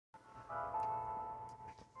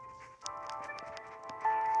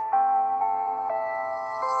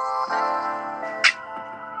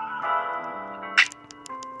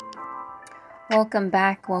Welcome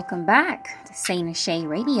back to Say Nashay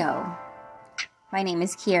Radio. My name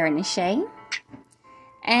is Kiara Nashay,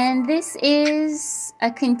 and this is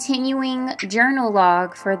a continuing journal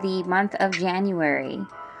log for the month of January.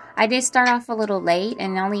 I did start off a little late,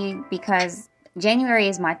 and only because January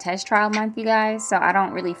is my test trial month, you guys, so I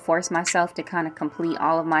don't really force myself to kind of complete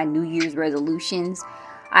all of my New Year's resolutions.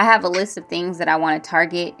 I have a list of things that I want to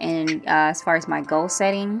target and as far as my goal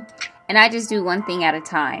setting, and I just do one thing at a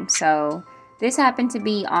time. So this happened to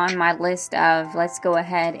be on my list of let's go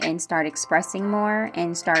ahead and start expressing more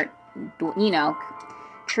and start,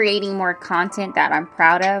 creating more content that I'm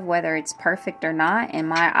proud of, whether it's perfect or not. In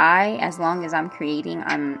my eye, as long as I'm creating,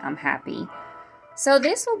 I'm happy. So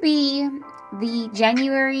this will be the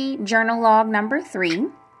January journal log number 3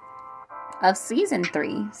 of season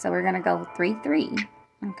 3. So we're going to go 3-3.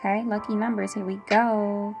 Okay, lucky numbers. Here we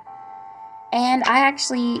go. And I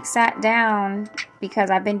actually sat down because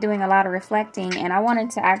I've been doing a lot of reflecting, and I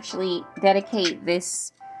wanted to actually dedicate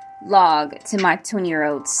this log to my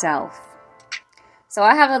 20-year-old self. So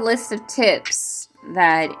I have a list of tips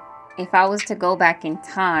that if I was to go back in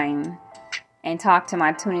time and talk to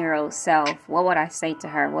my 20-year-old self, what would I say to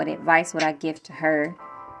her? What advice would I give to her?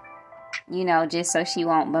 Just so she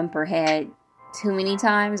won't bump her head too many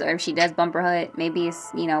times, or if she does bump her head, maybe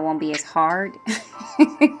it's, won't be as hard.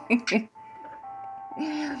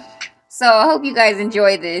 So I hope you guys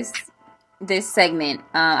enjoy this segment.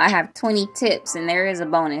 I have 20 tips, and there is a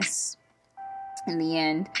bonus in the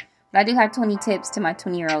end. But I do have 20 tips to my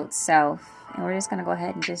 20-year-old self, and we're just going to go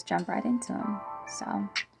ahead and just jump right into them. So,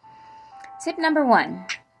 tip number 1.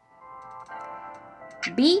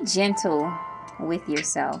 Be gentle with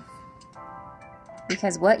yourself,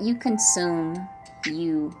 because what you consume,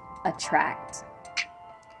 you attract.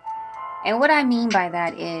 And what I mean by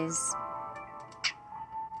that is,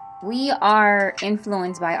 we are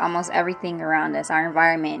influenced by almost everything around us. Our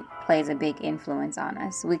environment plays a big influence on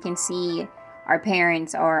us. We can see our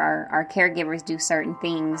parents or our caregivers do certain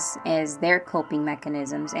things as their coping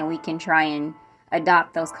mechanisms, and we can try and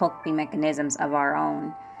adopt those coping mechanisms of our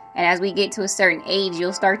own. And as we get to a certain age,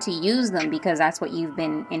 you'll start to use them because that's what you've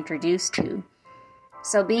been introduced to.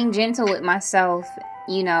 So being gentle with myself,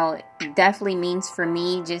 definitely means for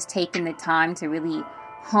me just taking the time to really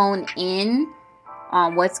hone in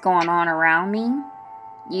on what's going on around me,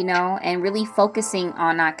 and really focusing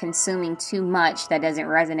on not consuming too much that doesn't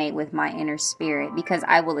resonate with my inner spirit, because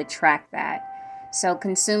I will attract that. So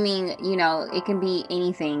consuming, it can be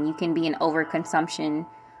anything. You can be an overconsumption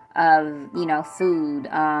of, food,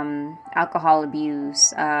 alcohol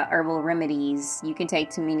abuse, herbal remedies. You can take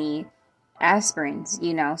too many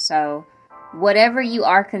aspirins, so whatever you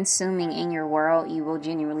are consuming in your world, you will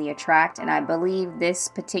genuinely attract. And I believe this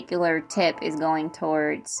particular tip is going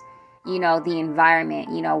towards, the environment,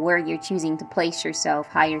 where you're choosing to place yourself,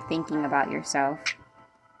 how you're thinking about yourself.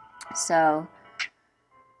 So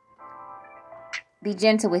be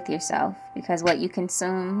gentle with yourself, because what you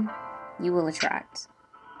consume, you will attract.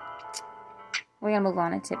 We're going to move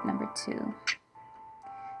on to tip number 2.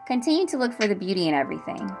 Continue to look for the beauty in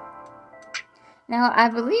everything. Now, I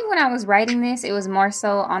believe when I was writing this, it was more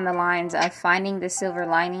so on the lines of finding the silver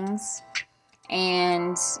linings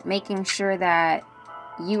and making sure that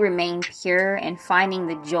you remain pure and finding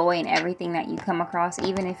the joy in everything that you come across,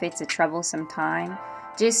 even if it's a troublesome time.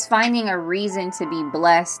 Just finding a reason to be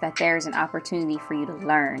blessed, that there's an opportunity for you to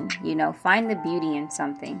learn. Find the beauty in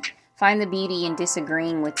something. Find the beauty in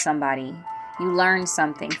disagreeing with somebody. You learn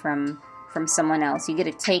something from someone else. You get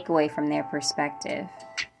a takeaway from their perspective.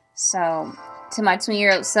 So to my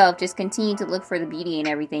 20-year-old self, just continue to look for the beauty in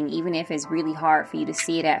everything, even if it's really hard for you to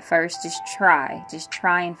see it at first. Just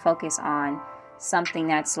try and focus on something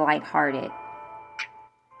that's lighthearted.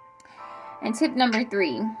 And tip number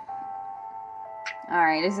 3. All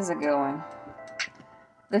right, this is a good one.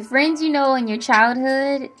 The friends you know in your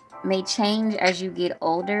childhood may change as you get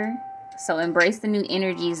older, so embrace the new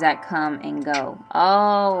energies that come and go.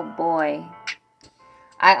 Oh boy.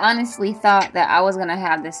 I honestly thought that I was going to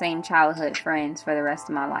have the same childhood friends for the rest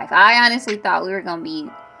of my life. I honestly thought we were going to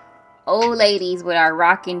be old ladies with our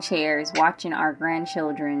rocking chairs watching our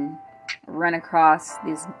grandchildren run across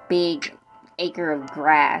this big acre of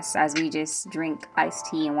grass as we just drink iced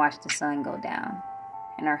tea and watch the sun go down.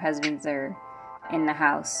 And our husbands are in the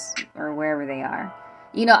house or wherever they are.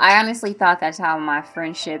 I honestly thought that's how my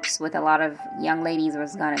friendships with a lot of young ladies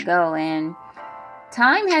was going to go. And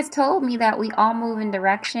time has told me that we all move in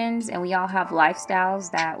directions and we all have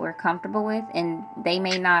lifestyles that we're comfortable with, and they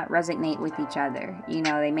may not resonate with each other.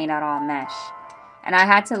 They may not all mesh. And I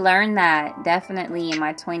had to learn that definitely in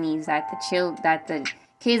my 20s, that the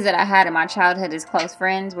kids that I had in my childhood as close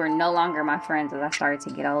friends were no longer my friends as I started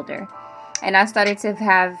to get older. And I started to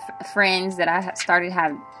have friends that I started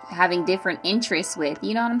having different interests with.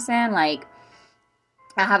 You know what I'm saying? Like,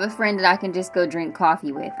 I have a friend that I can just go drink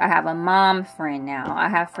coffee with. I have a mom friend now. I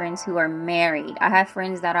have friends who are married. I have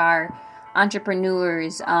friends that are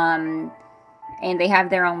entrepreneurs, and they have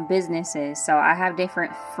their own businesses. So I have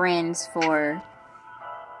different friends for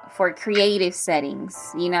creative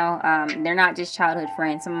settings. You know, they're not just childhood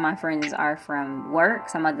friends. Some of my friends are from work.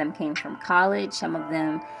 Some of them came from college. Some of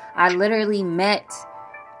them I literally met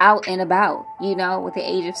out and about. You know, with the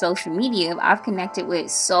age of social media, I've connected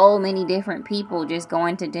with so many different people just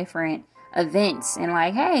going to different events and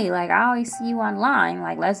like, hey, like, I always see you online,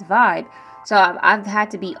 like, let's vibe. So I've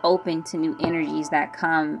had to be open to new energies that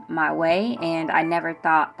come my way, and I never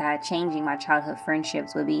thought that changing my childhood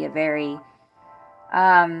friendships would be a very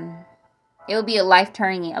it would be a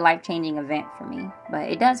life-changing event for me, but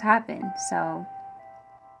it does happen. So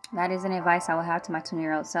that is an advice I would have to my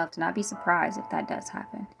 20-year-old self, to not be surprised if that does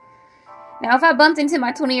happen. Now, if I bumped into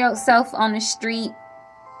my 20-year-old self on the street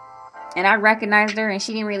and I recognized her and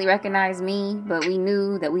she didn't really recognize me, but we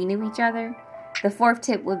knew that we knew each other, the fourth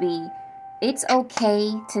tip would be, it's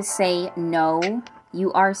okay to say no.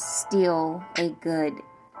 You are still a good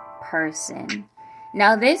person.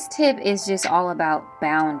 Now, this tip is just all about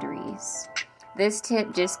boundaries. This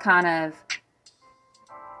tip just kind of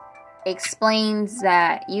explains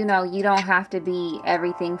that, you know, you don't have to be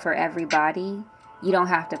everything for everybody. You don't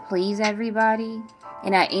have to please everybody.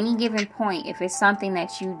 And at any given point, if it's something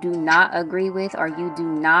that you do not agree with, or you do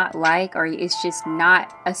not like, or it's just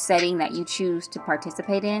not a setting that you choose to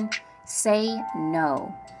participate in, say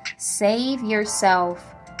no. Save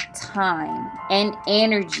yourself time and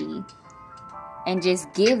energy, and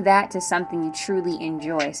just give that to something you truly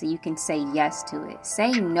enjoy so you can say yes to it.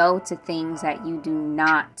 Say no to things that you do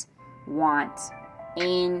not want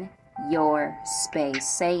in your space.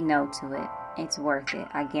 Say no to it. It's worth it,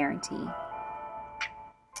 I guarantee.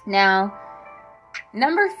 Now,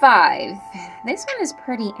 number 5. This one is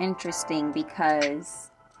pretty interesting because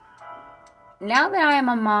now that I am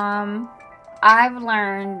a mom, I've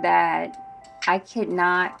learned that I could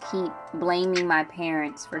not keep blaming my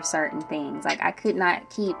parents for certain things. Like, I could not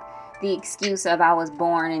keep the excuse of I was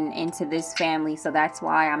born into this family, so that's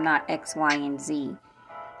why I'm not X, Y, and Z.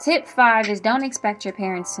 Tip 5 is, don't expect your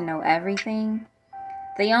parents to know everything.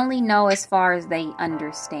 They only know as far as they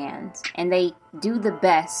understand, and they do the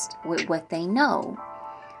best with what they know.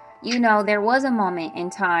 You know, there was a moment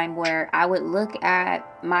in time where I would look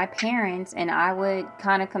at my parents and I would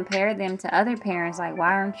kind of compare them to other parents. Like,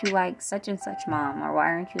 why aren't you like such and such mom? Or why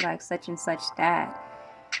aren't you like such and such dad?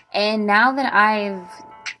 And now that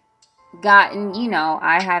I've gotten, you know,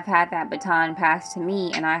 I have had that baton passed to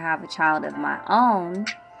me and I have a child of my own,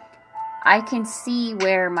 I can see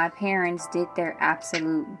where my parents did their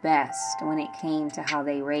absolute best when it came to how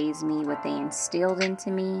they raised me, what they instilled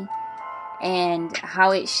into me, and how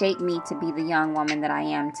it shaped me to be the young woman that I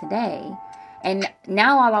am today. And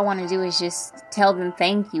now all I want to do is just tell them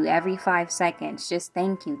thank you every 5 seconds. Just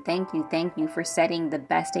thank you, thank you, thank you for setting the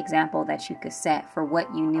best example that you could set for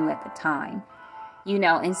what you knew at the time. You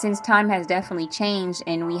know, and since time has definitely changed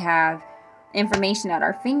and we have information at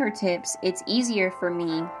our fingertips, it's easier for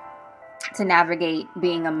me to navigate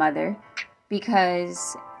being a mother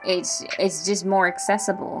because it's just more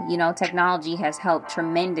accessible. You know, technology has helped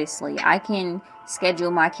tremendously. I can schedule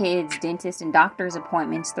my kids' dentist and doctor's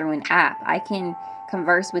appointments through an app. I can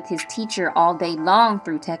converse with his teacher all day long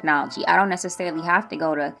through technology. I don't necessarily have to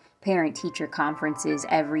go to parent-teacher conferences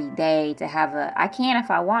every day to have I can if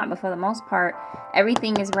I want, but for the most part,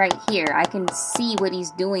 everything is right here. I can see what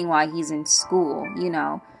he's doing while he's in school, you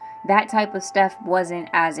know. That type of stuff wasn't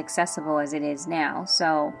as accessible as it is now.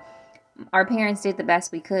 So our parents did the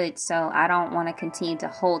best we could, so I don't want to continue to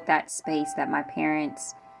hold that space that my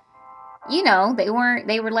parents, you know, they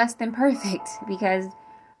were less than perfect, because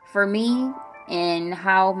for me and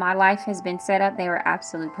how my life has been set up, they were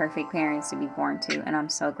absolute perfect parents to be born to, and I'm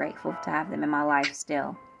so grateful to have them in my life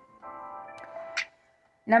still.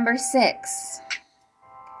 Number 6,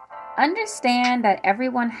 understand that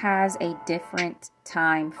everyone has a different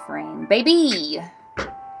time frame. Baby,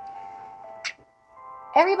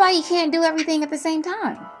 everybody can't do everything at the same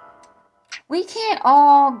time. We can't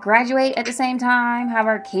all graduate at the same time, have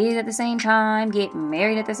our kids at the same time, get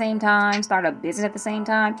married at the same time, start a business at the same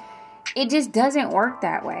time. It just doesn't work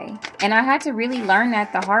that way. And I had to really learn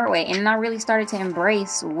that the hard way. And I really started to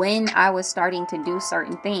embrace when I was starting to do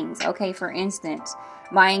certain things. Okay, for instance,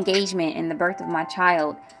 my engagement and the birth of my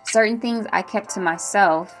child. Certain things I kept to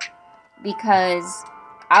myself because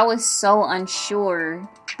I was so unsure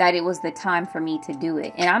that it was the time for me to do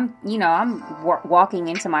it. And I'm walking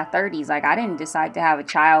into my 30s. Like, I didn't decide to have a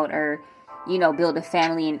child or, build a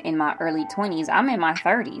family in my early 20s. I'm in my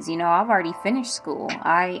 30s. I've already finished school.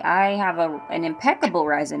 I have an impeccable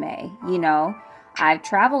resume. I've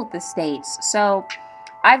traveled the States. So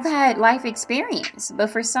I've had life experience. But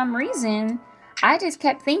for some reason, I just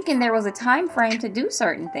kept thinking there was a time frame to do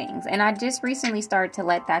certain things. And I just recently started to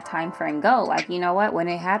let that time frame go. Like, you know what? When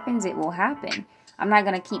it happens, it will happen. I'm not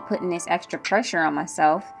going to keep putting this extra pressure on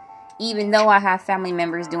myself. Even though I have family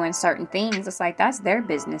members doing certain things, it's like, that's their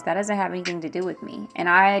business. That doesn't have anything to do with me. And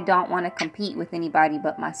I don't want to compete with anybody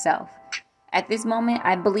but myself. At this moment,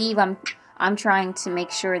 I believe I'm trying to make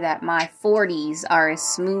sure that my 40s are as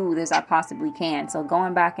smooth as I possibly can. So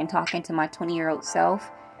going back and talking to my 20-year-old self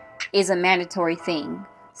is a mandatory thing,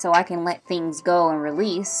 so I can let things go and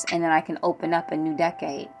release, and then I can open up a new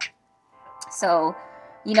decade. So,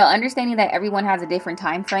 understanding that everyone has a different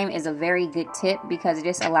time frame is a very good tip, because it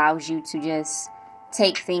just allows you to just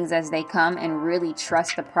take things as they come and really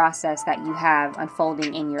trust the process that you have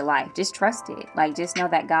unfolding in your life. Just trust it. Like, just know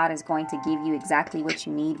that God is going to give you exactly what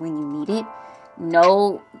you need when you need it.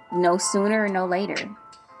 No sooner, no later.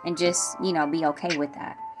 And just, be okay with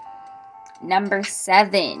that. Number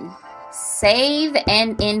 7, save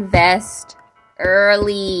and invest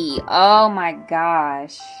early. Oh my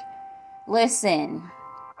gosh. Listen,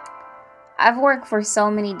 I've worked for so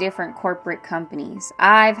many different corporate companies.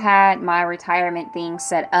 I've had my retirement thing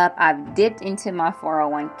set up. I've dipped into my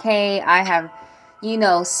 401k. I have,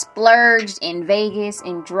 splurged in Vegas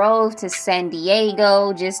and drove to San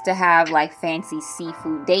Diego just to have like fancy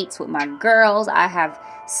seafood dates with my girls. I have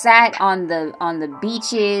sat on the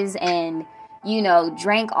beaches and,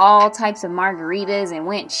 drank all types of margaritas and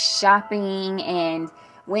went shopping and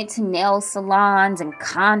went to nail salons and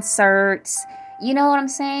concerts. You know what I'm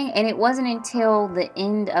saying? And it wasn't until the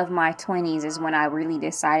end of my 20s is when I really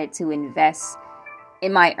decided to invest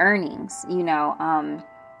in my earnings,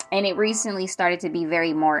 and it recently started to be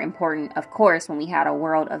very more important, of course, when we had a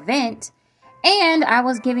world event and I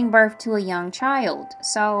was giving birth to a young child.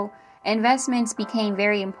 So investments became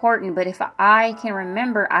very important. But if I can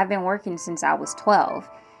remember, I've been working since I was 12.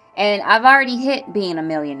 And I've already hit being a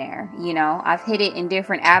millionaire. I've hit it in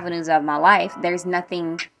different avenues of my life. There's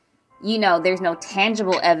nothing, there's no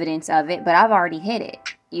tangible evidence of it, but I've already hit it,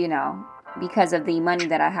 because of the money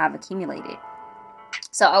that I have accumulated.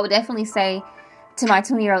 So I would definitely say to my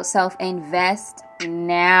 20-year-old self, invest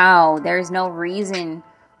now. There's no reason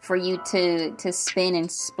for you to spend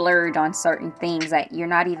and splurge on certain things that you're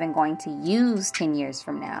not even going to use 10 years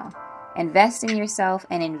from now. Invest in yourself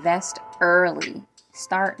and invest early.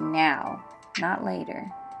 Start now, not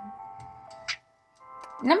later.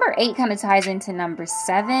 Number 8 kind of ties into number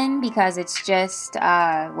 7, because it's just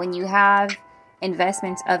when you have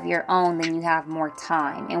investments of your own, then you have more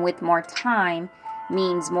time. And with more time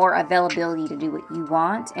means more availability to do what you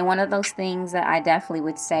want. And one of those things that I definitely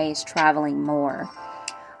would say is traveling more.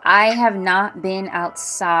 I have not been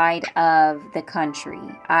outside of the country.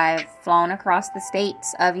 I've flown across the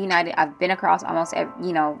states of I've been across almost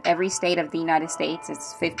every state of the United States.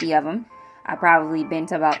 It's 50 of them. I've probably been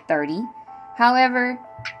to about 30. However,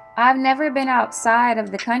 I've never been outside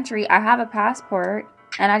of the country. I have a passport,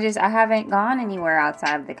 and I haven't gone anywhere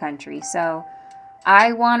outside of the country. So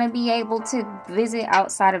I want to be able to visit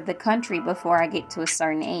outside of the country before I get to a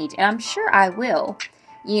certain age. And I'm sure I will,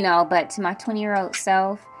 but to my 20-year-old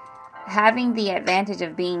self, having the advantage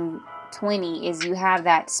of being 20 is you have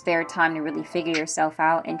that spare time to really figure yourself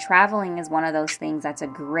out. And traveling is one of those things that's a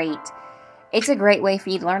great way for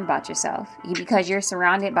you to learn about yourself, because you're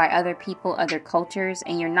surrounded by other people, other cultures,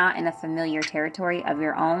 and you're not in a familiar territory of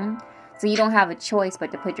your own. So you don't have a choice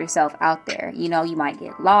but to put yourself out there. You might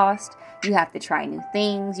get lost. You have to try new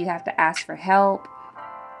things. You have to ask for help.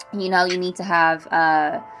 You need to have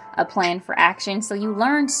a plan for action. So you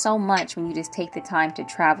learn so much when you just take the time to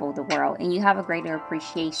travel the world, and you have a greater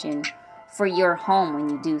appreciation for your home when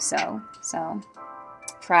you do so. So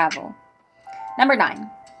travel. Number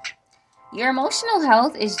 9. Your emotional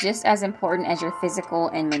health is just as important as your physical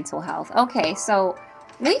and mental health. Okay, so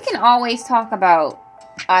we can always talk about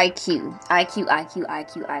IQ.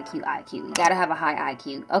 You gotta have a high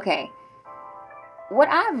IQ. Okay. What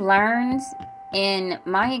I've learned in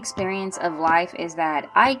my experience of life is that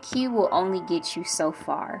IQ will only get you so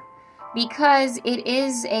far, because it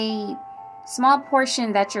is a small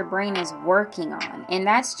portion that your brain is working on, and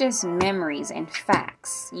that's just memories and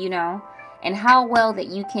facts, and how well that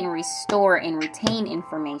you can restore and retain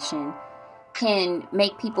information can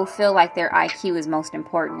make people feel like their IQ is most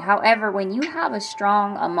important. However, when you have a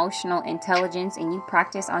strong emotional intelligence and you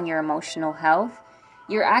practice on your emotional health,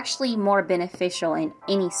 you're actually more beneficial in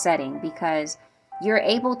any setting because you're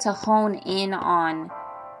able to hone in on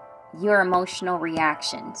your emotional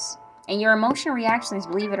reactions. And your emotional reactions,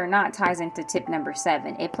 believe it or not, ties into tip number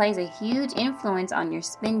 7. It plays a huge influence on your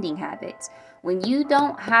spending habits. When you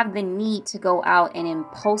don't have the need to go out and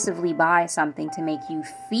impulsively buy something to make you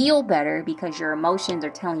feel better because your emotions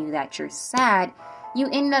are telling you that you're sad, you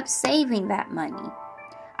end up saving that money.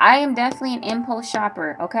 I am definitely an impulse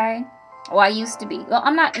shopper, okay? Well, I used to be. Well,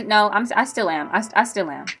 I'm not. No, I still am. I still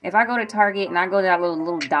am. If I go to Target and I go to that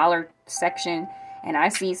little dollar section and I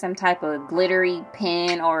see some type of glittery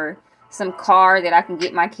pen or some car that I can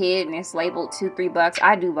get my kid and it's labeled $2-3,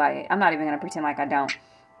 I do buy it. I'm not even going to pretend like I don't.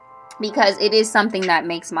 Because it is something that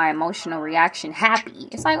makes my emotional reaction happy.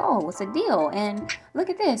 It's like, oh, what's a deal? And look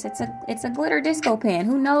at this. It's a glitter disco pen.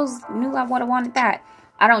 Who knew I would have wanted that?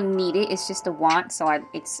 I don't need it. It's just a want. So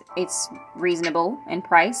it's reasonable in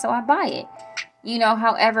price. So I buy it. You know,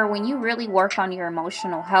 however, when you really work on your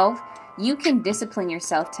emotional health, you can discipline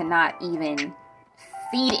yourself to not even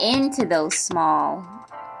feed into those small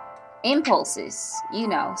impulses, you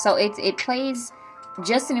know. So it plays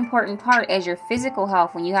just an important part as your physical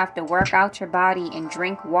health when you have to work out your body and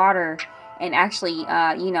drink water and actually,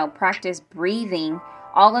 practice breathing.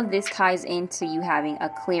 All of this ties into you having a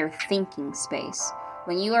clear thinking space.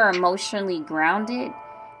 When you are emotionally grounded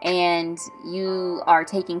and you are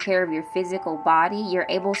taking care of your physical body, you're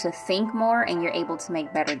able to think more and you're able to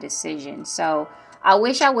make better decisions. So I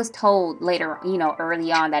wish I was told later,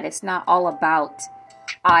 early on that it's not all about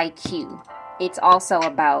IQ. It's also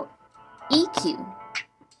about EQ.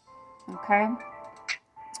 Okay?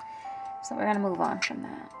 So we're going to move on from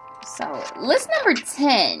that. So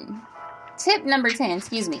tip number 10,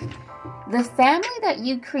 excuse me. The family that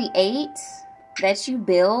you create, that you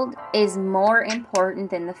build, is more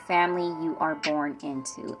important than the family you are born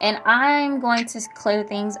into. And I'm going to clear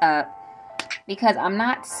things up because I'm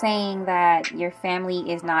not saying that your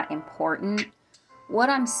family is not important. What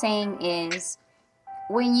I'm saying is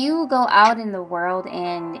when you go out in the world,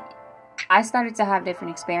 and I started to have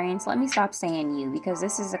different experience. Let me stop saying you because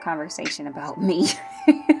this is a conversation about me.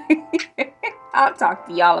 I'll talk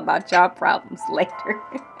to y'all about y'all problems later.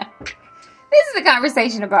 This is a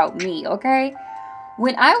conversation about me, okay?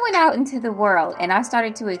 When I went out into the world and I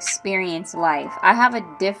started to experience life, I have a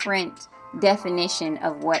different definition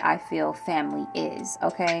of what I feel family is,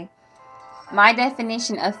 okay? My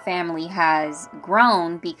definition of family has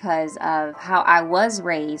grown because of how I was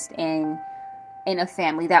raised in a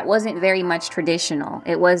family that wasn't very much traditional.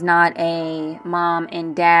 It was not a mom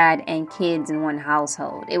and dad and kids in one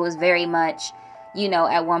household. It was very much,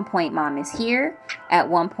 at one point mom is here, at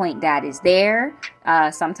one point dad is there.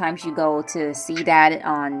 Sometimes you go to see dad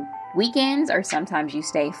on weekends, or sometimes you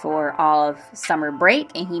stay for all of summer break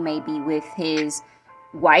and he may be with his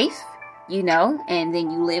wife, and then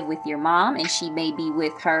you live with your mom and she may be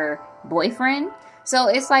with her boyfriend. So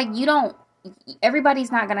it's like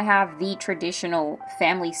everybody's not going to have the traditional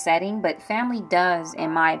family setting, but family does,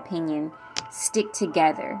 in my opinion, stick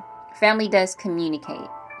together. Family does communicate.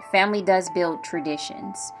 Family does build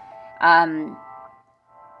traditions.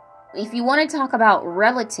 If you want to talk about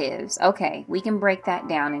relatives, okay, we can break that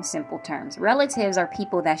down in simple terms. Relatives are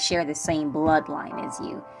people that share the same bloodline as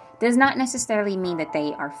you. Does not necessarily mean that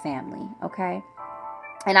they are family, okay?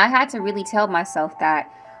 And I had to really tell myself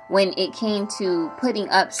that when it came to putting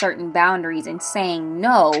up certain boundaries and saying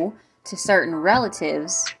no to certain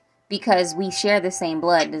relatives because we share the same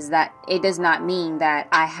blood, it does not mean that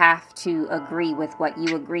I have to agree with what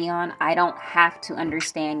you agree on. I don't have to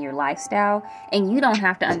understand your lifestyle, and you don't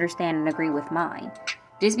have to understand and agree with mine.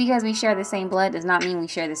 Just because we share the same blood does not mean we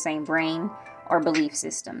share the same brain or belief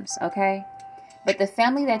systems, okay? But the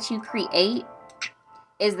family that you create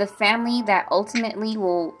is the family that ultimately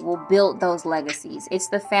will build those legacies. It's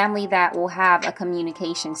the family that will have a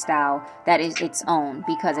communication style that is its own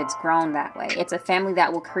because it's grown that way. It's a family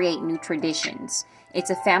that will create new traditions. It's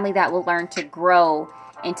a family that will learn to grow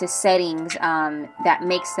into settings that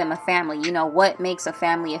makes them a family. What makes a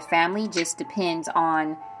family just depends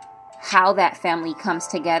on how that family comes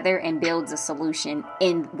together and builds a solution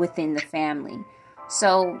within the family.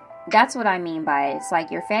 So that's what I mean by it. It's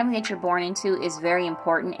like your family that you're born into is very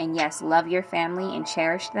important, and yes, love your family and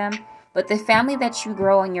cherish them. But the family that you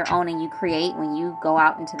grow on your own and you create when you go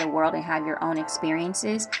out into the world and have your own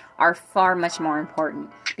experiences are far much more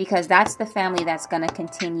important, because that's the family that's going to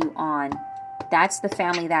continue on. That's the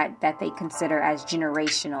family that they consider as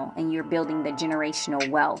generational, and you're building the generational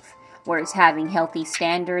wealth. where it's having healthy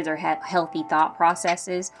standards or healthy thought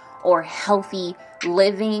processes or healthy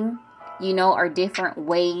living, you know, are different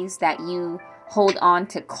ways that you hold on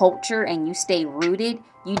to culture and you stay rooted.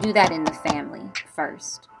 You do that in the family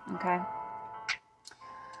first. Okay.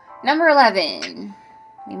 Number 11.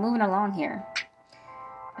 We're moving along here.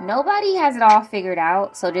 Nobody has it all figured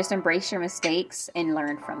out, so just embrace your mistakes and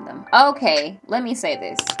learn from them. Okay, let me say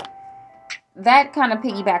this. That kind of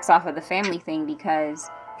piggybacks off of the family thing, because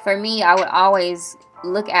for me, I would always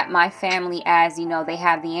look at my family as, you know, they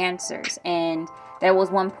have the answers. And there was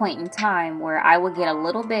one point in time where I would get a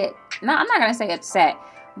little bit, I'm not going to say upset,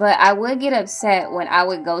 but I would get upset when I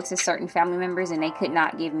would go to certain family members and they could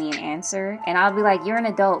not give me an answer. And I'll be like, you're an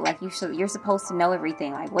adult. Like, you're supposed to know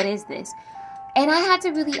everything. Like, what is this? And I had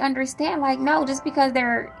to really understand, like, no, just because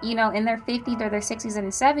they're, you know, in their 50s or their 60s and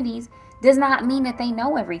 70s does not mean that they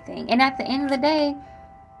know everything. And at the end of the day,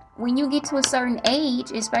 when you get to a certain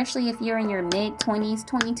age, especially if you're in your mid-20s,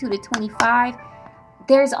 22 to 25,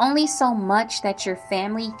 there's only so much that your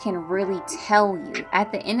family can really tell you.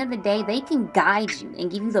 At the end of the day, they can guide you and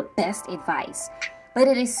give you the best advice. But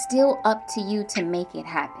it is still up to you to make it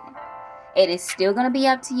happen. It is still going to be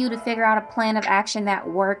up to you to figure out a plan of action that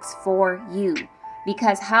works for you.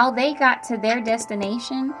 Because how they got to their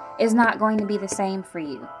destination is not going to be the same for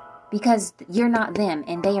you. Because you're not them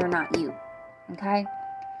and they are not you. Okay?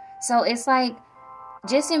 So it's like,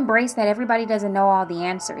 just embrace that everybody doesn't know all the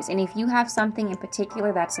answers. And if you have something in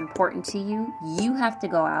particular that's important to you, you have to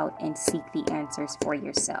go out and seek the answers for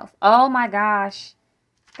yourself. Oh my gosh.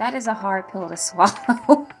 That is a hard pill to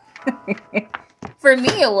swallow. For me,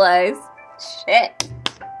 it was. Shit.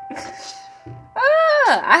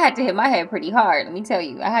 I had to hit my head pretty hard. Let me tell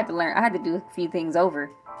you. I had to do a few things over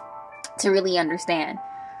to really understand.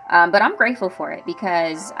 But I'm grateful for it,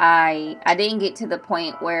 because I didn't get to the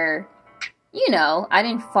point where, you know, I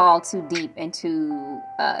didn't fall too deep into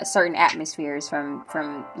certain atmospheres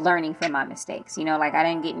from learning from my mistakes. You know, like, I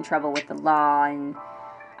didn't get in trouble with the law, and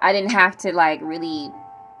I didn't have to, like, really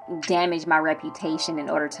damage my reputation in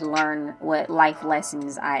order to learn what life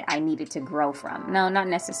lessons I needed to grow from. No, not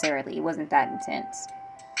necessarily. It wasn't that intense.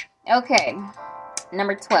 Okay,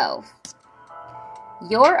 number 12.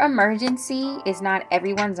 Your emergency is not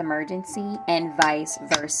everyone's emergency, and vice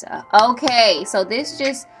versa. Okay, so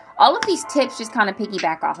all of these tips just kind of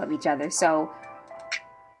piggyback off of each other. So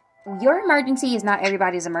your emergency is not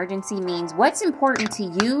everybody's emergency means what's important to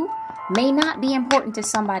you may not be important to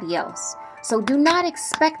somebody else. So do not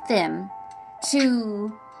expect them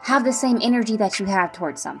to have the same energy that you have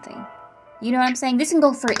towards something. You know what I'm saying? This can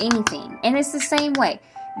go for anything. And it's the same way.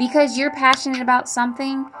 Because you're passionate about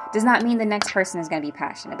something does not mean the next person is going to be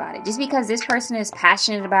passionate about it. Just because this person is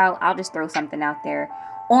passionate about, I'll just throw something out there,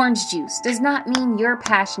 orange juice, does not mean you're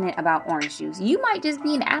passionate about orange juice. You might just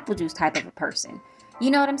be an apple juice type of a person. You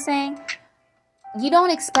know what I'm saying? You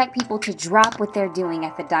don't expect people to drop what they're doing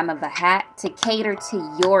at the dime of a hat to cater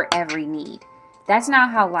to your every need. That's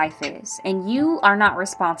not how life is. And you are not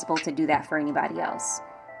responsible to do that for anybody else.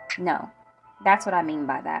 No. That's what I mean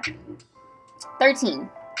by that. 13.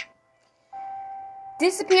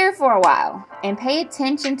 Disappear for a while and pay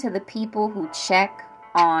attention to the people who check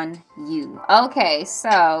on you. Okay,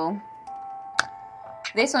 so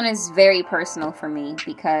this one is very personal for me,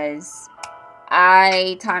 because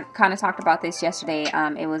I kind of talked about this yesterday.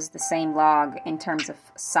 It was the same log in terms of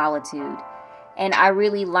solitude. And I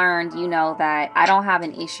really learned, you know, that I don't have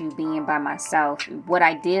an issue being by myself. What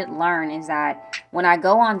I did learn is that when I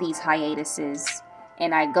go on these hiatuses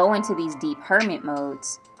and I go into these deep hermit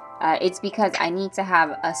modes, it's because I need to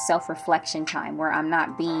have a self-reflection time where I'm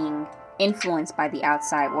not being influenced by the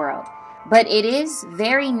outside world. But it is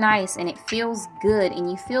very nice and it feels good and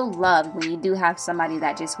you feel loved when you do have somebody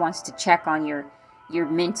that just wants to check on your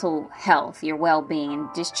mental health, your well-being, and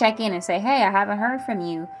just check in and say, hey, I haven't heard from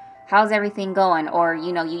you. How's everything going? Or,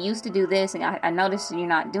 you know, you used to do this and I noticed you're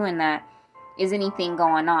not doing that. Is anything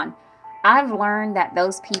going on? I've learned that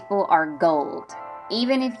those people are gold.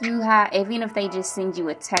 Even if they just send you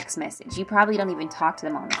a text message, you probably don't even talk to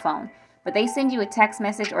them on the phone. But they send you a text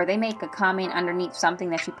message or they make a comment underneath something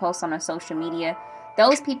that you post on a social media.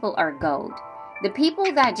 Those people are gold. The people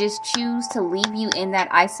that just choose to leave you in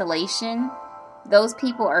that isolation, those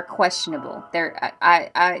people are questionable.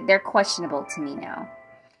 They're questionable to me now.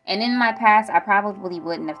 And in my past, I probably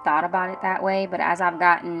wouldn't have thought about it that way. But as I've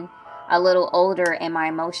gotten a little older and my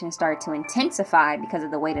emotions started to intensify because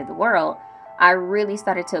of the weight of the world, I really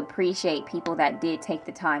started to appreciate people that did take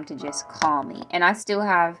the time to just call me. And I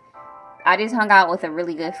just hung out with a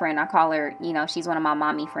really good friend. I call her, she's one of my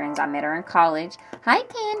mommy friends. I met her in college. Hi,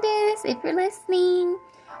 Candace, if you're listening.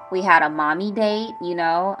 We had a mommy date,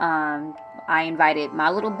 I invited my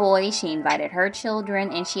little boy, she invited her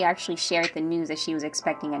children, and she actually shared the news that she was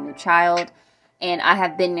expecting a new child. And I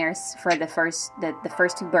have been there for the first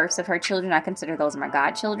two births of her children. I consider those my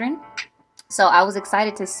godchildren. So I was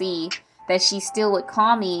excited to see that she still would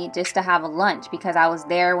call me just to have a lunch, because I was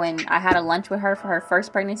there when I had a lunch with her for her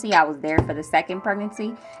first pregnancy. I was there for the second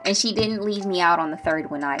pregnancy, and she didn't leave me out on the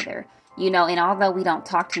third one either. And although we don't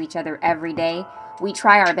talk to each other every day, we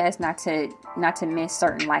try our best not to miss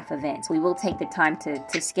certain life events. We will take the time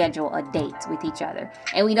to schedule a date with each other.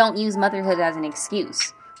 And we don't use motherhood as an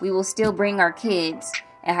excuse. We will still bring our kids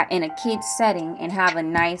in a kid's setting and have a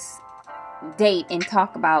nice date and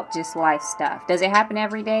talk about just life stuff. Does it happen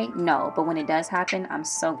every day? No. But when it does happen, I'm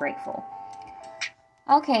so grateful.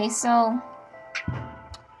 Okay, so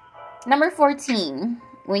number 14.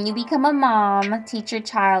 When you become a mom, teach your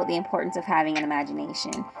child the importance of having an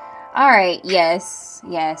imagination. All right, yes.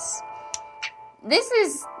 This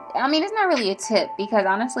is, it's not really a tip, because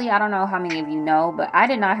honestly, I don't know how many of you know, but I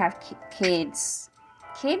did not have kids.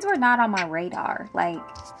 Kids were not on my radar. Like,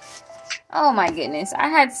 oh my goodness. I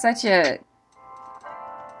had such an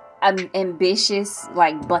ambitious,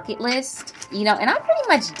 bucket list, and I pretty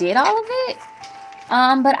much did all of it.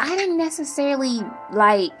 But I didn't necessarily,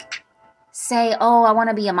 say, oh, I want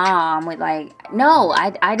to be a mom with no,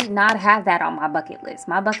 I did not have that on my bucket list.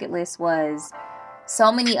 My bucket list was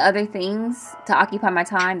so many other things to occupy my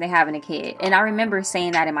time than having a kid. And I remember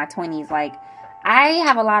saying that in my 20s, I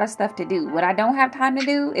have a lot of stuff to do. What I don't have time to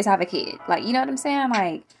do is have a kid. You know what I'm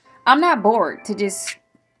saying? I'm not bored to just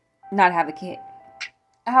not have a kid.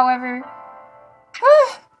 However,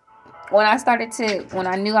 when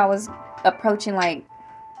I knew I was approaching my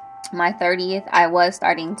 30th, I was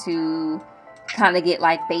starting to kind of get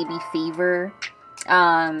baby fever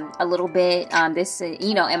a little bit. And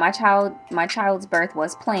my child's birth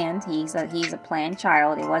was planned. He's a planned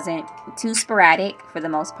child. It wasn't too sporadic for the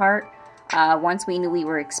most part. Once we knew we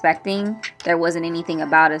were expecting, there wasn't anything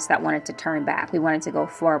about us that wanted to turn back. We wanted to go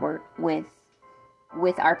forward with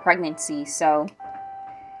our pregnancy. So,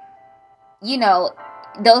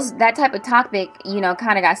 that type of topic,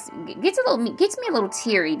 kind of gets me a little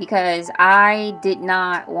teary, because I did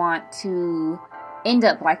not want to end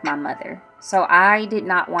up like my mother. So I did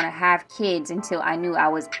not want to have kids until I knew I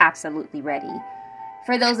was absolutely ready.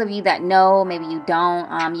 For those of you that know, maybe you don't,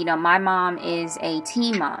 my mom is a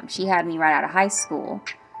teen mom. She had me right out of high school.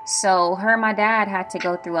 So her and my dad had to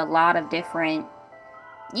go through a lot of different,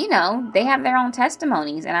 they have their own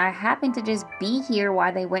testimonies. And I happened to just be here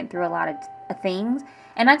while they went through a lot of things.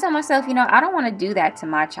 And I tell myself, I don't want to do that to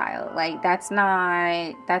my child. That's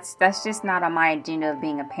just not on my agenda of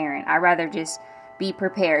being a parent. I'd rather just be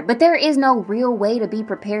prepared. But there is no real way to be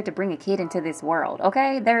prepared to bring a kid into this world.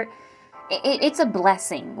 Okay. It's a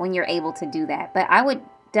blessing when you're able to do that. But I would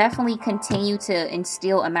definitely continue to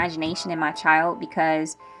instill imagination in my child,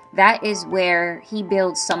 because that is where he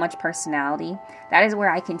builds so much personality. That is where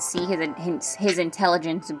I can see his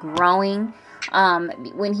intelligence growing.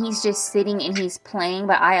 When he's just sitting and he's playing,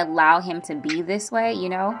 but I allow him to be this way,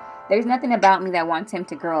 there's nothing about me that wants him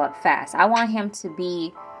to grow up fast. I want him to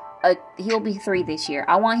be he'll be 3 this year.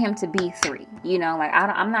 I want him to be 3,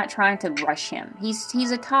 I'm not trying to rush him.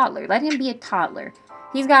 He's a toddler. Let him be a toddler.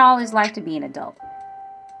 He's got all his life to be an adult.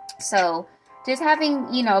 So just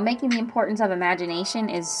having, making the importance of imagination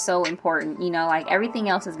is so important. Everything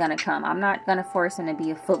else is going to come. I'm not going to force him to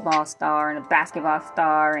be a football star and a basketball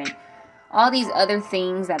star and all these other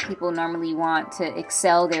things that people normally want to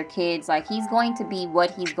excel their kids. He's going to be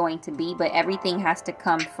what he's going to be, but everything has to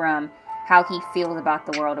come from how he feels about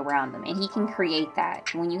the world around him. And he can create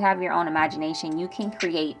that. When you have your own imagination, you can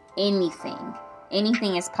create anything.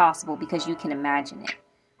 Anything is possible because you can imagine it.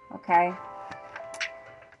 Okay?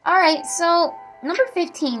 All right, so number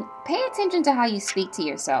 15, pay attention to how you speak to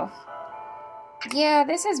yourself. Yeah,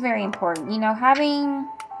 this is very important. Having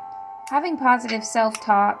positive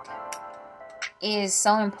self-talk is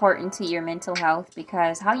so important to your mental health,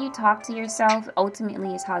 because how you talk to yourself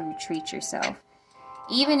ultimately is how you treat yourself.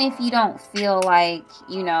 Even if you don't feel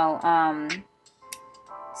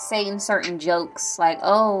saying certain jokes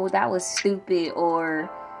oh, that was stupid, or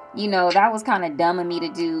that was kind of dumb of me to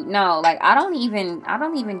do. No, I don't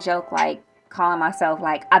even joke calling myself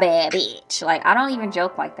a bad bitch. I don't even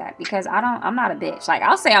joke like that, because I'm not a bitch.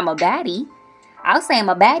 I'll say I'm a baddie. I'll say I'm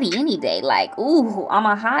a baddie any day. Ooh, I'm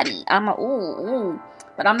a hottie. Ooh.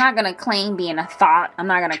 But I'm not going to claim being a thought. I'm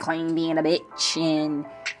not going to claim being a bitch. And,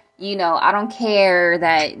 I don't care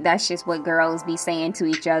that that's just what girls be saying to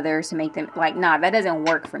each other to make them, nah, that doesn't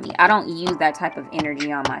work for me. I don't use that type of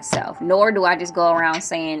energy on myself. Nor do I just go around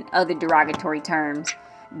saying other derogatory terms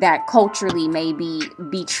that culturally may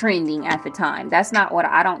be trending at the time. That's not what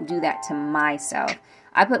I don't do that to myself.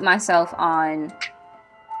 I put myself on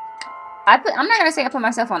I'm not going to say I put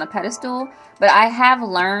myself on a pedestal, but I have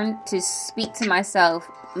learned to speak to myself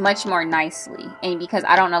much more nicely. And because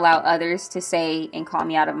I don't allow others to say and call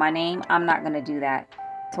me out of my name, I'm not going to do that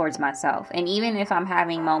towards myself. And even if I'm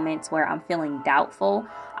having moments where I'm feeling doubtful,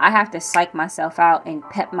 I have to psych myself out and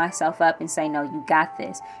pep myself up and say, no, you got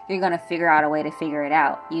this. You're going to figure out a way to figure it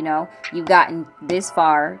out. You know, you've gotten this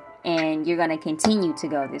far and you're going to continue to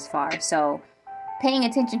go this far. So paying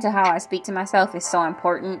attention to how I speak to myself is so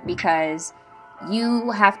important, because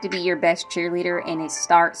you have to be your best cheerleader, and it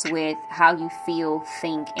starts with how you feel,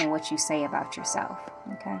 think, and what you say about yourself.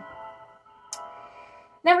 Okay.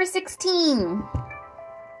 Number 16.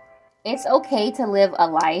 It's okay to live a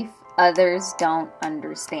life others don't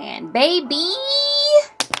understand. Baby!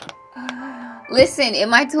 Listen, in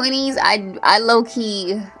my 20s, I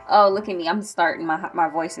low-key... Oh, look at me. I'm starting. My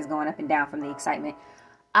voice is going up and down from the excitement.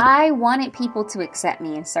 I wanted people to accept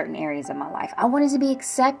me in certain areas of my life. I wanted to be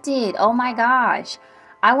accepted. Oh my gosh.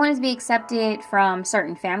 I wanted to be accepted from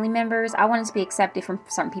certain family members. I wanted to be accepted from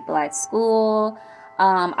certain people at school.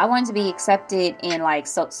 I wanted to be accepted in like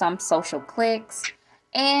some social cliques.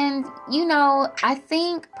 And, you know, I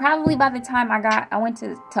think probably by the time I went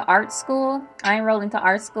to art school, I enrolled into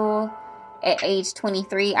art school at age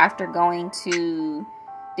 23 after going to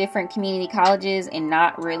different community colleges and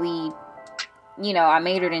not really... You know, I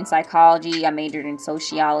majored in psychology, I majored in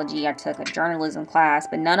sociology, I took a journalism class,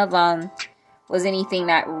 but none of them was anything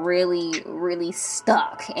that really, really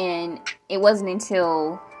stuck. And it wasn't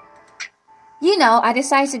until, you know, I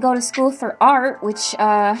decided to go to school for art, which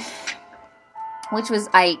was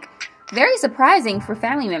like very surprising for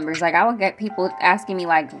family members. Like, I would get people asking me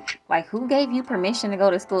like who gave you permission to go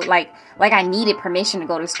to school? Like I needed permission to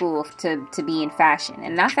go to school to be in fashion,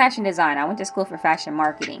 and not fashion design. I went to school for fashion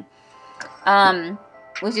marketing.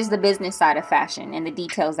 Which is the business side of fashion and the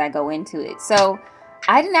details that go into it. So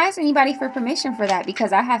I didn't ask anybody for permission for that,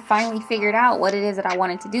 because I had finally figured out what it is that I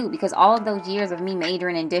wanted to do. Because all of those years of me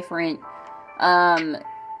majoring in different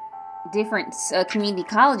community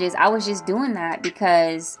colleges, I was just doing that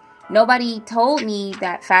because nobody told me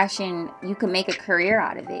that fashion, you could make a career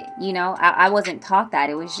out of it. You know, I wasn't taught that.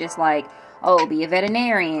 It was just like, oh, be a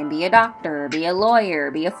veterinarian, be a doctor, be a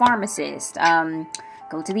lawyer, be a pharmacist,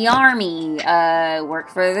 go to the army, work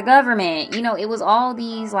for the government. You know, it was all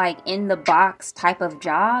these like in the box type of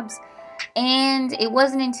jobs. And it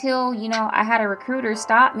wasn't until, you know, I had a recruiter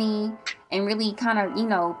stop me and really kind of, you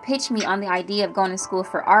know, pitch me on the idea of going to school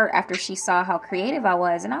for art after she saw how creative I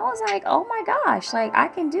was. And I was like, oh my gosh, like I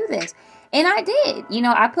can do this. And I did. You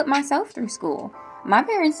know, I put myself through school. My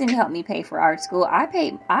parents didn't help me pay for art school. I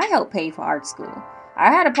helped pay for art school.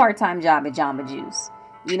 I had a part-time job at Jamba Juice.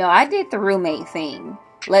 You know, I did the roommate thing.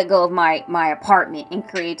 Let go of my apartment in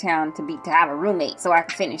Koreatown to have a roommate so I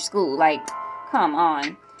could finish school. Like, come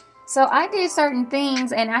on. So I did certain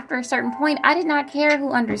things, and after a certain point, I did not care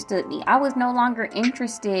who understood me. I was no longer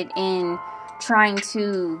interested in trying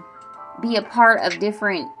to be a part of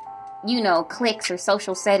different, you know, cliques or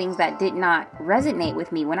social settings that did not resonate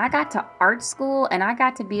with me. When I got to art school and I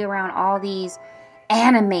got to be around all these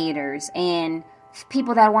animators and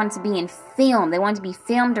people that wanted to be in film, they wanted to be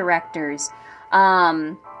film directors,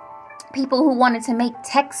 people who wanted to make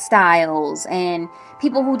textiles, and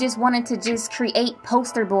people who just wanted to just create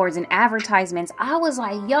poster boards and advertisements. I was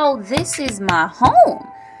like, yo, this is my home.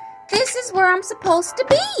 This is where I'm supposed to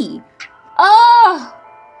be. Oh,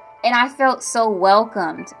 and I felt so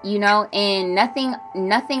welcomed, you know, and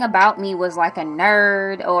nothing about me was like a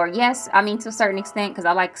nerd, or yes, I mean, to a certain extent, because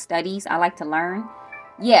I like studies, I like to learn.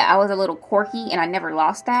 Yeah, I was a little quirky, and I never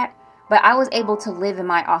lost that. But I was able to live in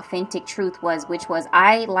my authentic truth, which was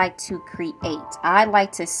I like to create. I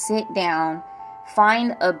like to sit down,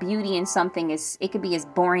 find a beauty in something. It could be as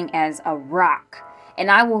boring as a rock.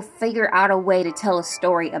 And I will figure out a way to tell a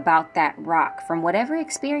story about that rock from whatever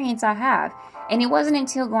experience I have. And it wasn't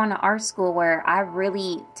until going to art school where I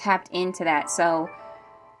really tapped into that. So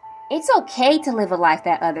it's okay to live a life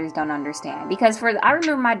that others don't understand. Because I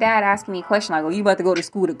remember my dad asking me a question like, oh, you about to go to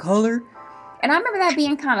school to color? And I remember that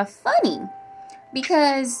being kind of funny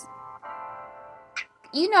because,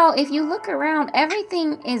 you know, if you look around,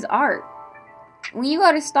 everything is art. When you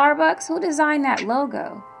go to Starbucks, who designed that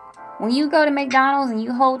logo? When you go to McDonald's and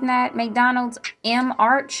you holding that McDonald's M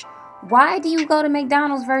arch, why do you go to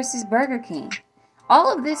McDonald's versus Burger King?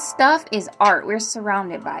 All of this stuff is art. We're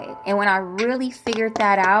surrounded by it. And when I really figured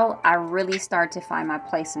that out, I really started to find my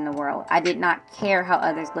place in the world. I did not care how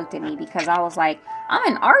others looked at me because I was like,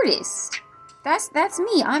 I'm an artist. That's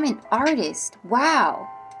me. I'm an artist. Wow.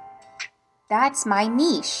 That's my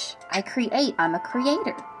niche. I create. I'm a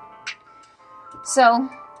creator. So,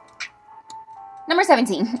 number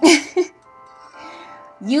 17.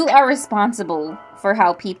 You are responsible for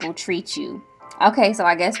how people treat you. Okay, so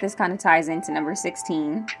I guess this kind of ties into number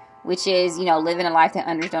 16, which is, living a life that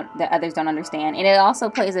others don't understand. And it also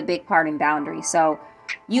plays a big part in boundaries. So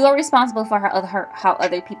you are responsible for how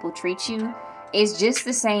other people treat you. Is just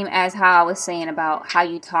the same as how I was saying about how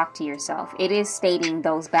you talk to yourself. It is stating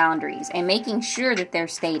those boundaries and making sure that they're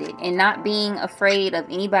stated and not being afraid of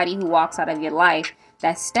anybody who walks out of your life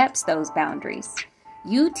that steps those boundaries.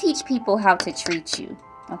 You teach people how to treat you,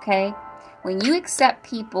 okay? When you accept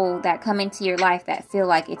people that come into your life that feel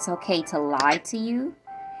like it's okay to lie to you,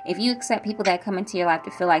 if you accept people that come into your life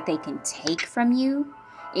to feel like they can take from you,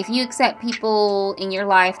 if you accept people in your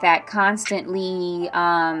life that constantly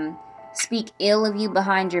speak ill of you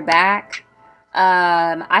behind your back,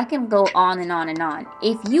 I can go on and on and on.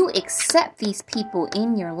 If you accept these people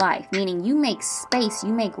in your life, meaning you make space,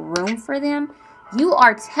 you make room for them, you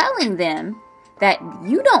are telling them that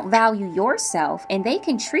you don't value yourself and they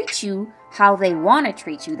can treat you how they want to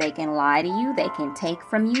treat you. They can lie to you, they can take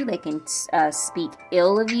from you, they can speak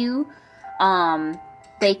ill of you,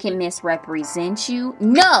 they can misrepresent you.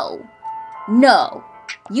 No,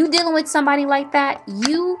 you dealing with somebody like that,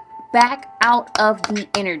 you back out of the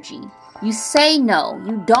energy. You say no.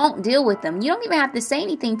 You don't deal with them. You don't even have to say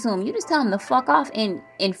anything to them. You just tell them to fuck off in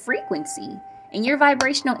frequency. In your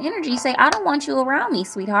vibrational energy, say, I don't want you around me,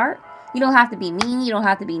 sweetheart. You don't have to be mean. You don't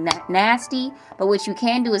have to be nasty. But what you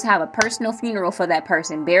can do is have a personal funeral for that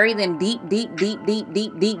person. Bury them deep in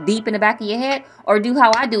the back of your head. Or do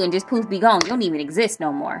how I do and just poof, be gone. You don't even exist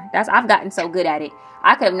no more. I've gotten so good at it.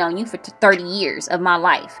 I could have known you for 30 years of my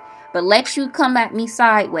life. But let you come at me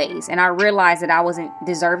sideways and I realized that I wasn't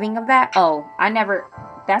deserving of that.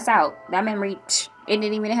 That's out. That memory, it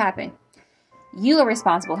didn't even happen. You are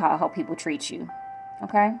responsible how people treat you.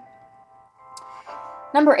 Okay?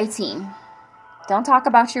 Number 18. Don't talk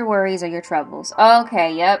about your worries or your troubles.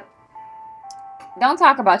 Okay, yep. Don't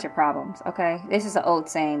talk about your problems, okay? This is an old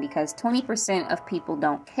saying because 20% of people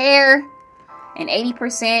don't care and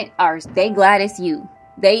 80% they glad it's you.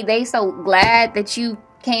 They so glad that you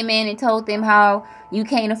came in and told them how you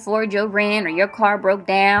can't afford your rent or your car broke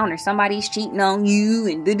down or somebody's cheating on you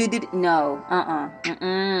and no,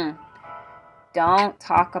 Don't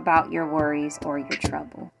talk about your worries or your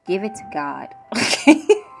trouble. Give it to God. Okay?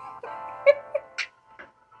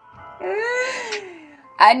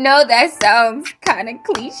 I know that sounds kind of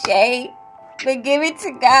cliche, but give it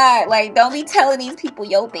to God. Like, don't be telling these people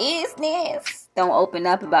your business. Don't open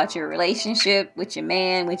up about your relationship with your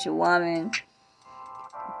man, with your woman.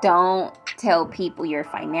 Don't tell people your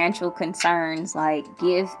financial concerns. Like,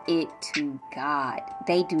 give it to God.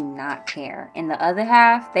 They do not care. And the other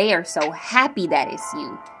half, they are so happy that it's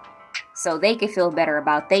you. So they can feel better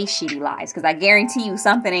about their shitty lives. Because I guarantee you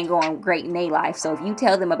something ain't going great in their life. So if you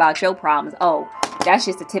tell them about your problems, that's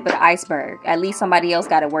just the tip of the iceberg. At least somebody else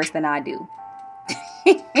got it worse than I do.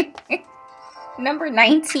 Number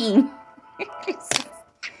 19.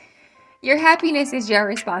 Your happiness is your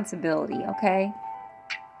responsibility, okay?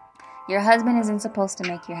 Your husband isn't supposed to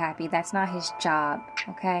make you happy. That's not his job,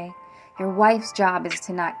 okay? Your wife's job is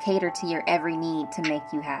to not cater to your every need to make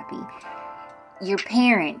you happy. Your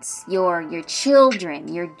parents, your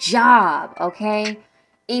children, your job, okay,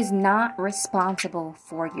 is not responsible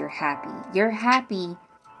for your happy. Your happy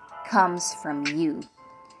comes from you.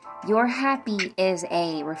 Your happy is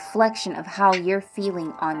a reflection of how you're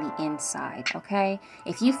feeling on the inside, okay?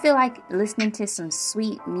 If you feel like listening to some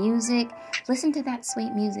sweet music, listen to that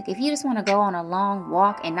sweet music. If you just want to go on a long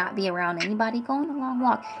walk and not be around anybody, go on a long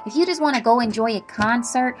walk. If you just want to go enjoy a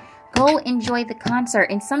concert, go enjoy the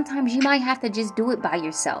concert. And sometimes you might have to just do it by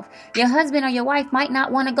yourself. Your husband or your wife might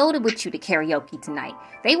not want to go with you to karaoke tonight.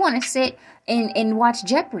 They want to sit and watch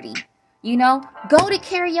Jeopardy. Go to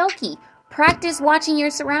karaoke. Practice watching your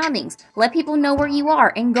surroundings. Let people know where you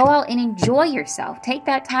are and go out and enjoy yourself. Take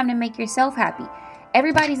that time to make yourself happy.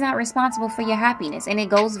 Everybody's not responsible for your happiness, and it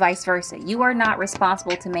goes vice versa. You are not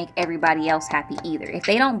responsible to make everybody else happy either. If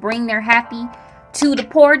they don't bring their happy to the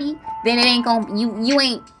party, then it ain't gonna,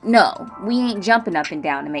 we ain't jumping up and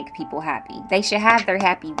down to make people happy. They should have their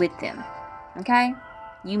happy with them. Okay?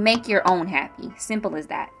 You make your own happy. Simple as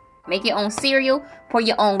that. Make your own cereal, pour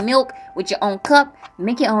your own milk with your own cup,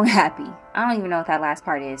 make your own happy. I don't even know what that last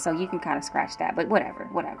part is, so you can kind of scratch that, but whatever.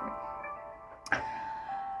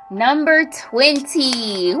 Number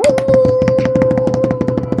 20. Woo!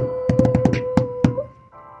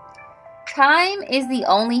 Time is the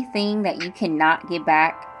only thing that you cannot get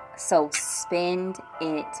back, so spend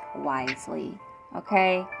it wisely,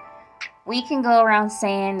 okay? We can go around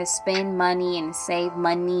saying to spend money and save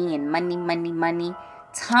money and money, money, money.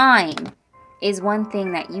 Time is one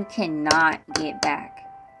thing that you cannot get back.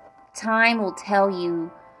 Time will tell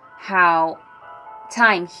you how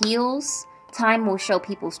time heals. Time will show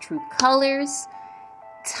people's true colors.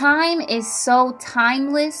 Time is so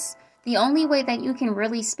timeless. The only way that you can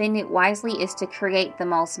really spend it wisely is to create the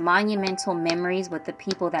most monumental memories with the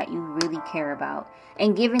people that you really care about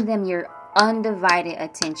and giving them your undivided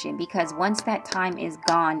attention, because once that time is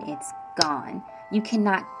gone, it's gone. You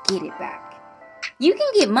cannot get it back. You can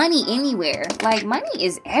get money anywhere. Like, money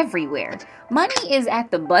is everywhere. Money is at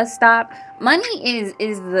the bus stop. Money is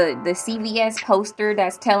the CVS poster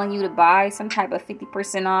that's telling you to buy some type of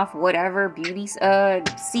 50% off whatever beauty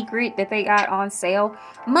secret that they got on sale.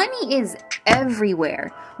 Money is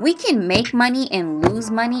everywhere. We can make money and lose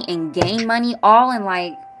money and gain money all in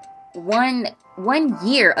like one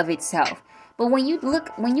year of itself. But when you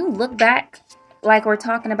look back, like we're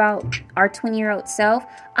talking about our 20-year-old self,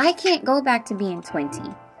 I can't go back to being 20.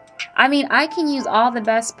 I mean, I can use all the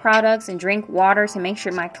best products and drink water to make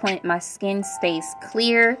sure my skin stays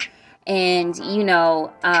clear, and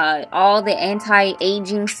all the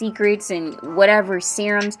anti-aging secrets and whatever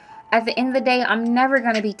serums. At the end of the day, I'm never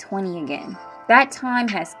going to be 20 again. That time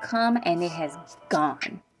has come and it has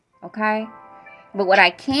gone. Okay? But what I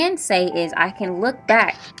can say is I can look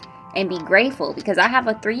back and be grateful, because I have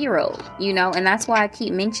a 3-year-old, and that's why I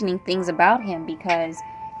keep mentioning things about him, because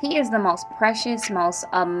he is the most precious, most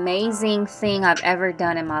amazing thing I've ever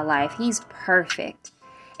done in my life. He's perfect.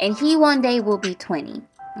 And he one day will be 20,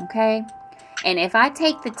 okay? And if I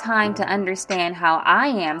take the time to understand how I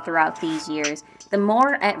am throughout these years, the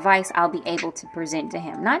more advice I'll be able to present to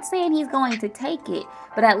him. Not saying he's going to take it,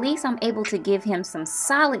 but at least I'm able to give him some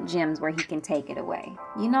solid gems where he can take it away.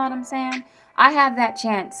 You know what I'm saying? I have that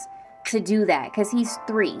chance to do that because he's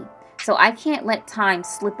 3. So I can't let time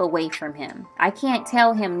slip away from him. I can't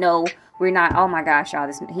tell him, no, we're not. Oh my gosh,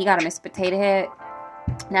 y'all, he got a Mr. Potato Head.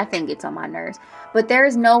 That thing gets on my nerves. But there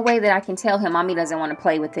is no way that I can tell him, mommy doesn't want to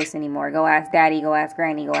play with this anymore. Go ask daddy, go ask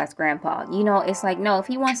granny, go ask grandpa. It's like, no, if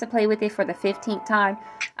he wants to play with it for the 15th time,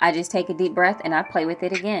 I just take a deep breath and I play with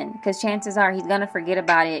it again. Because chances are he's going to forget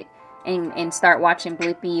about it and start watching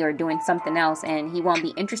Blippi or doing something else, and he won't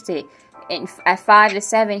be interested. And at 5 to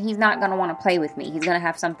 7, he's not going to want to play with me. He's going to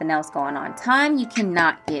have something else going on. Time you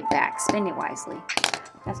cannot get back. Spend it wisely.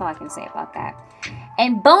 That's all I can say about that.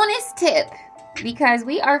 And bonus tip, because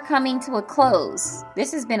we are coming to a close.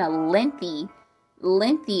 This has been a lengthy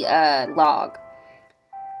log.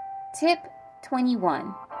 Tip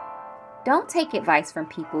 21. Don't take advice from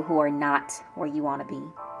people who are not where you want to be.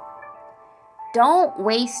 Don't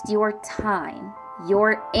waste your time,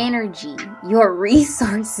 your energy, your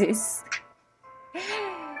resources,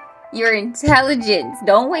 your intelligence.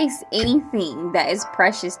 Don't waste anything that is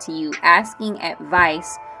precious to you asking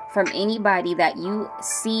advice from anybody that you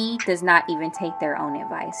see does not even take their own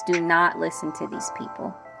advice. Do not listen to these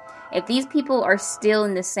people. If these people are still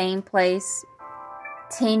in the same place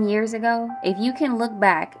 10 years ago, if you can look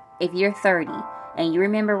back, if you're 30 and you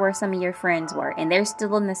remember where some of your friends were and they're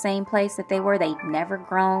still in the same place that they were, they've never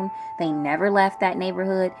grown, they never left that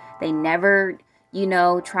neighborhood, they never,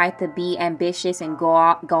 tried to be ambitious and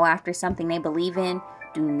go after something they believe in,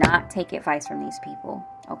 do not take advice from these people,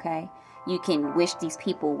 okay? You can wish these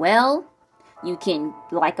people well. You can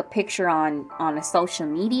like a picture on a social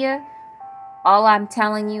media. All I'm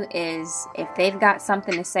telling you is if they've got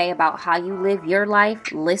something to say about how you live your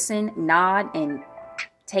life, listen, nod, and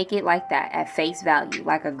take it like that at face value,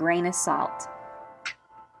 like a grain of salt.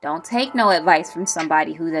 Don't take no advice from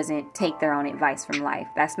somebody who doesn't take their own advice from life.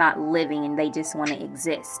 That's not living and they just want to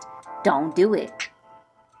exist. Don't do it.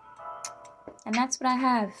 And that's what I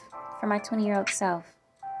have for my 20-year-old self.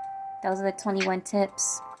 Those are the 21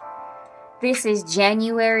 tips. This is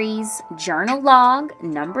January's journal log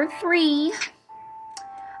number 3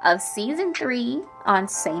 of season 3 on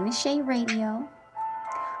Say Nashay Radio.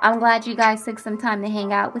 I'm glad you guys took some time to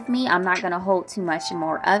hang out with me. I'm not going to hold too much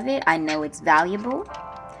more of it. I know it's valuable.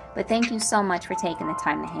 But thank you so much for taking the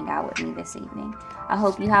time to hang out with me this evening. I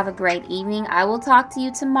hope you have a great evening. I will talk to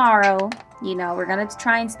you tomorrow. We're going to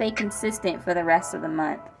try and stay consistent for the rest of the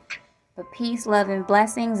month. But peace, love, and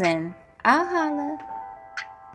blessings, and I'll holla.